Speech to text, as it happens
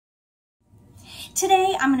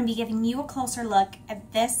Today I'm going to be giving you a closer look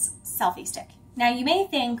at this selfie stick. Now you may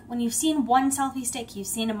think when you've seen one selfie stick, you've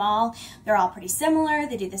seen them all. They're all pretty similar,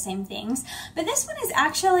 they do the same things, but this one is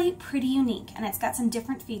actually pretty unique and it's got some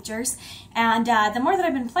different features, and the more that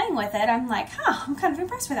I've been playing with it, I'm like, I'm kind of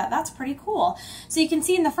impressed with that. That's pretty cool. So you can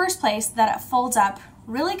see in the first place that it folds up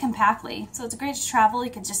really compactly, so it's great to travel.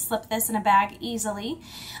 You can just slip this in a bag easily.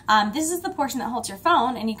 This is the portion that holds your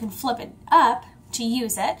phone, and you can flip it up to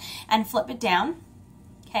use it and flip it down,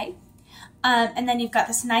 okay? And then you've got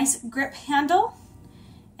this nice grip handle,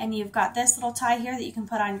 and you've got this little tie here that you can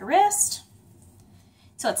put on your wrist.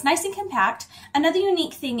 So it's nice and compact. Another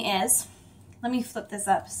unique thing is, let me flip this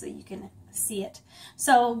up so you can see it.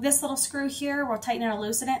 So this little screw here will tighten and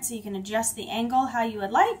loosen it so you can adjust the angle how you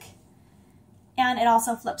would like, and it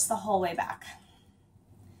also flips the whole way back.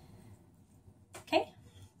 Okay.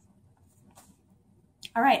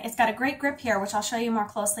 All right, it's got a great grip here, which I'll show you more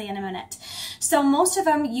closely in a minute. So most of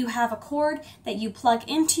them, you have a cord that you plug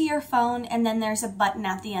into your phone, and then there's a button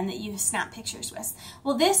at the end that you snap pictures with.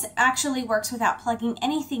 Well, this actually works without plugging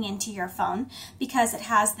anything into your phone because it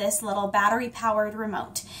has this little battery-powered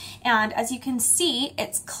remote. And as you can see,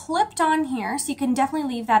 it's clipped on here, so you can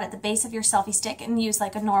definitely leave that at the base of your selfie stick and use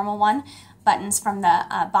like a normal one, buttons from the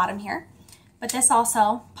bottom here. But this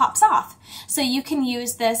also pops off. So you can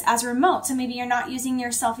use this as a remote. So maybe you're not using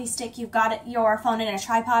your selfie stick, you've got your phone in a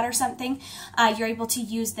tripod or something. You're able to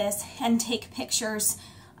use this and take pictures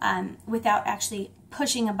without actually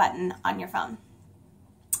pushing a button on your phone.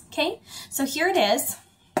 Okay, so here it is.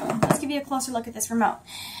 Let's give you a closer look at this remote.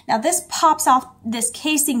 Now this pops off this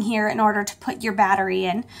casing here in order to put your battery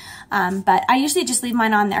in, but I usually just leave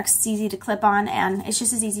mine on there because it's easy to clip on and it's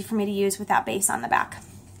just as easy for me to use without base on the back.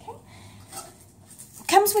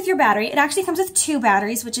 Comes with your battery. It actually comes with 2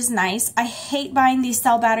 batteries, which is nice. I hate buying these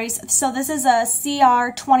cell batteries. So this is a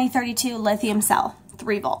CR2032 lithium cell,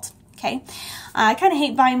 3 volt. Okay. I kind of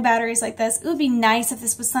hate buying batteries like this. It would be nice if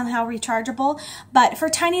this was somehow rechargeable, but for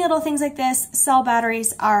tiny little things like this, cell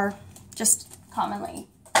batteries are just commonly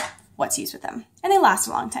what's used with them, and they last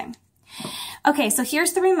a long time. Okay, so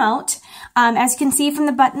here's the remote. As you can see from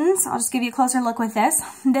the buttons, I'll just give you a closer look with this.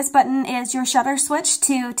 This button is your shutter switch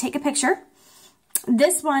to take a picture.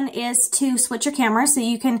 This one is to switch your camera, so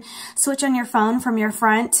you can switch on your phone from your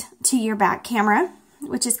front to your back camera,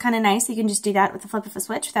 which is kind of nice. You can just do that with the flip of a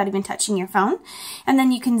switch without even touching your phone. And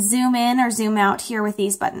then you can zoom in or zoom out here with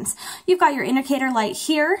these buttons. You've got your indicator light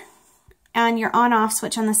here and your on-off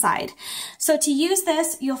switch on the side. So to use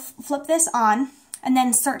this, you'll flip this on and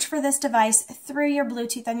then search for this device through your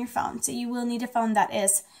Bluetooth on your phone. So you will need a phone that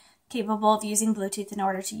is capable of using Bluetooth in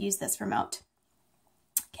order to use this remote.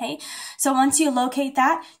 Okay, so once you locate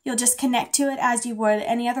that, you'll just connect to it as you would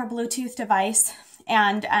any other Bluetooth device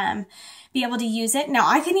and be able to use it. Now,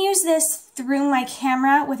 I can use this through my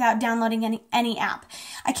camera without downloading any app.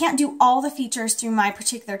 I can't do all the features through my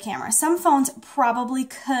particular camera. Some phones probably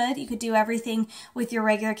could. You could do everything with your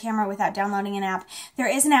regular camera without downloading an app. There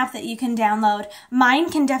is an app that you can download. Mine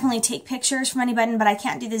can definitely take pictures from any button, but I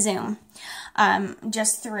can't do the zoom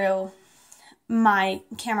just through my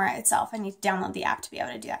camera itself. I need to download the app to be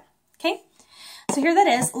able to do that. Okay, so here that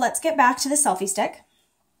is. Let's get back to the selfie stick.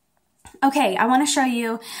 Okay, I want to show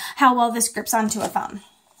you how well this grips onto a phone.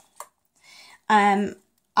 I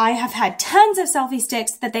have had tons of selfie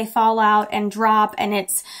sticks that they fall out and drop, and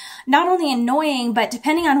it's not only annoying, but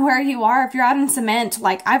depending on where you are, if you're out in cement,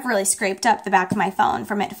 like I've really scraped up the back of my phone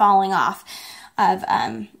from it falling off of,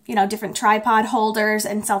 you know, different tripod holders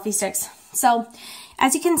and selfie sticks. So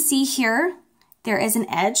as you can see here, there is an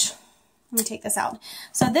edge. Let me take this out.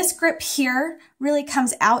 So this grip here really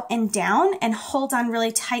comes out and down and holds on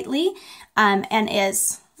really tightly and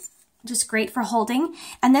is just great for holding.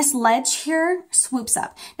 And this ledge here swoops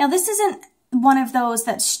up. Now this isn't one of those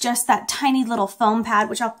that's just that tiny little foam pad,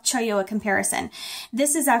 which I'll show you a comparison.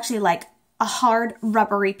 This is actually like a hard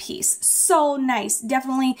rubbery piece. So nice.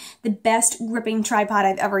 Definitely the best gripping tripod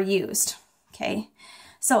I've ever used. Okay.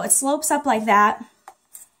 So it slopes up like that.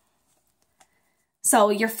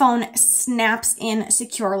 So your phone snaps in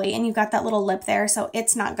securely, and you've got that little lip there, so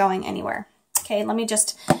it's not going anywhere. Okay, let me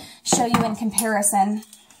just show you in comparison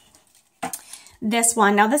this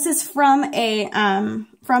one. Now this is from a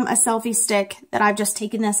selfie stick that I've just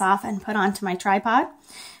taken this off and put onto my tripod,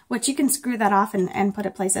 which you can screw that off and put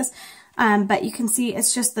it places. But you can see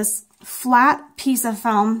it's just this flat piece of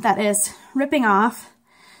foam that is ripping off.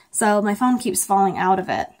 So my phone keeps falling out of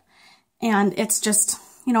it, and it's just,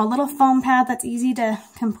 you know, a little foam pad that's easy to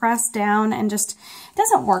compress down and just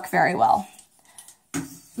doesn't work very well. I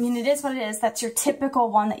mean, it is what it is. That's your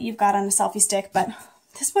typical one that you've got on a selfie stick, but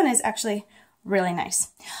this one is actually Really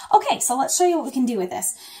nice. Okay, so let's show you what we can do with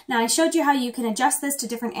this. Now I showed you how you can adjust this to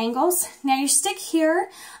different angles. Now your stick here,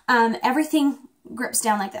 everything grips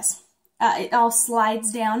down like this. It all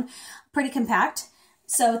slides down pretty compact.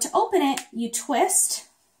 So to open it, you twist,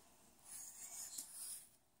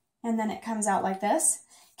 and then it comes out like this.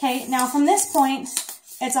 Okay, now from this point,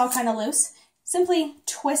 it's all kind of loose. Simply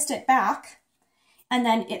twist it back, and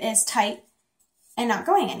then it is tight and not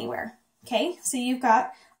going anywhere. Okay, so you've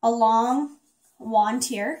got a long wand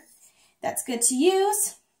here that's good to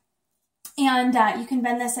use, and you can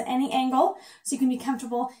bend this at any angle so you can be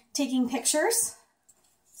comfortable taking pictures.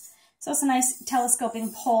 So it's a nice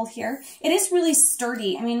telescoping pole here. It is really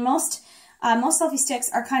sturdy. I mean, most selfie sticks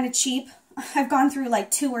are kind of cheap. I've gone through like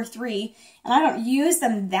 2 or 3, and I don't use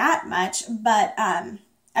them that much, but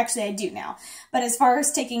actually I do now. But as far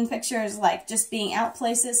as taking pictures, like just being out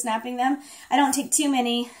places, snapping them, I don't take too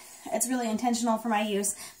many. It's really intentional for my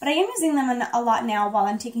use, but I am using them a lot now while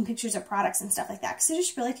I'm taking pictures of products and stuff like that, because they're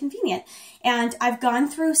just really convenient. And I've gone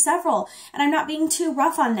through several, and I'm not being too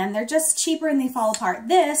rough on them. They're just cheaper and they fall apart.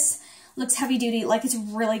 This looks heavy duty, like it's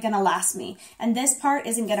really gonna last me. And this part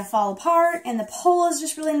isn't gonna fall apart, and the pole is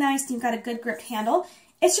just really nice, and you've got a good gripped handle.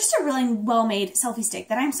 It's just a really well-made selfie stick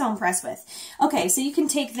that I'm so impressed with. Okay, so you can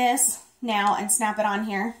take this now and snap it on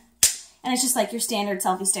here. And it's just like your standard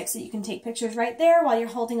selfie stick, so you can take pictures right there while you're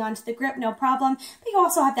holding onto the grip, no problem. But you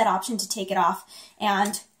also have that option to take it off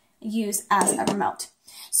and use as a remote.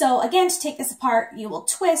 So again, to take this apart, you will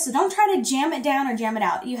twist. So don't try to jam it down or jam it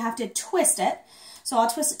out. You have to twist it. So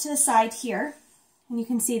I'll twist it to the side here, and you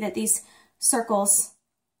can see that these circles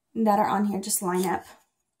that are on here just line up.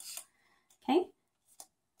 Okay.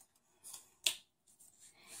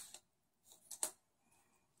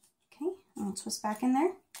 Okay, I'll twist back in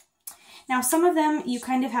there. Now, some of them you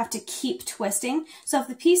kind of have to keep twisting. So if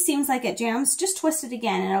the piece seems like it jams, just twist it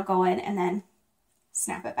again and it'll go in, and then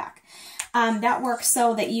snap it back. That works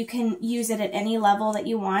so that you can use it at any level that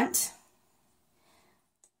you want.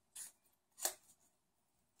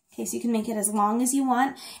 Okay, so you can make it as long as you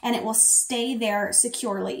want, and it will stay there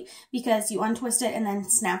securely because you untwist it and then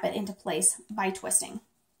snap it into place by twisting.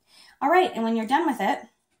 All right, and when you're done with it,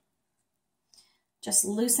 just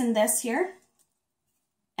loosen this here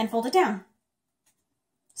and fold it down.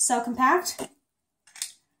 So compact.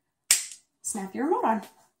 Snap your remote on.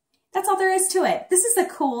 That's all there is to it. This is a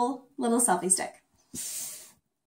cool little selfie stick.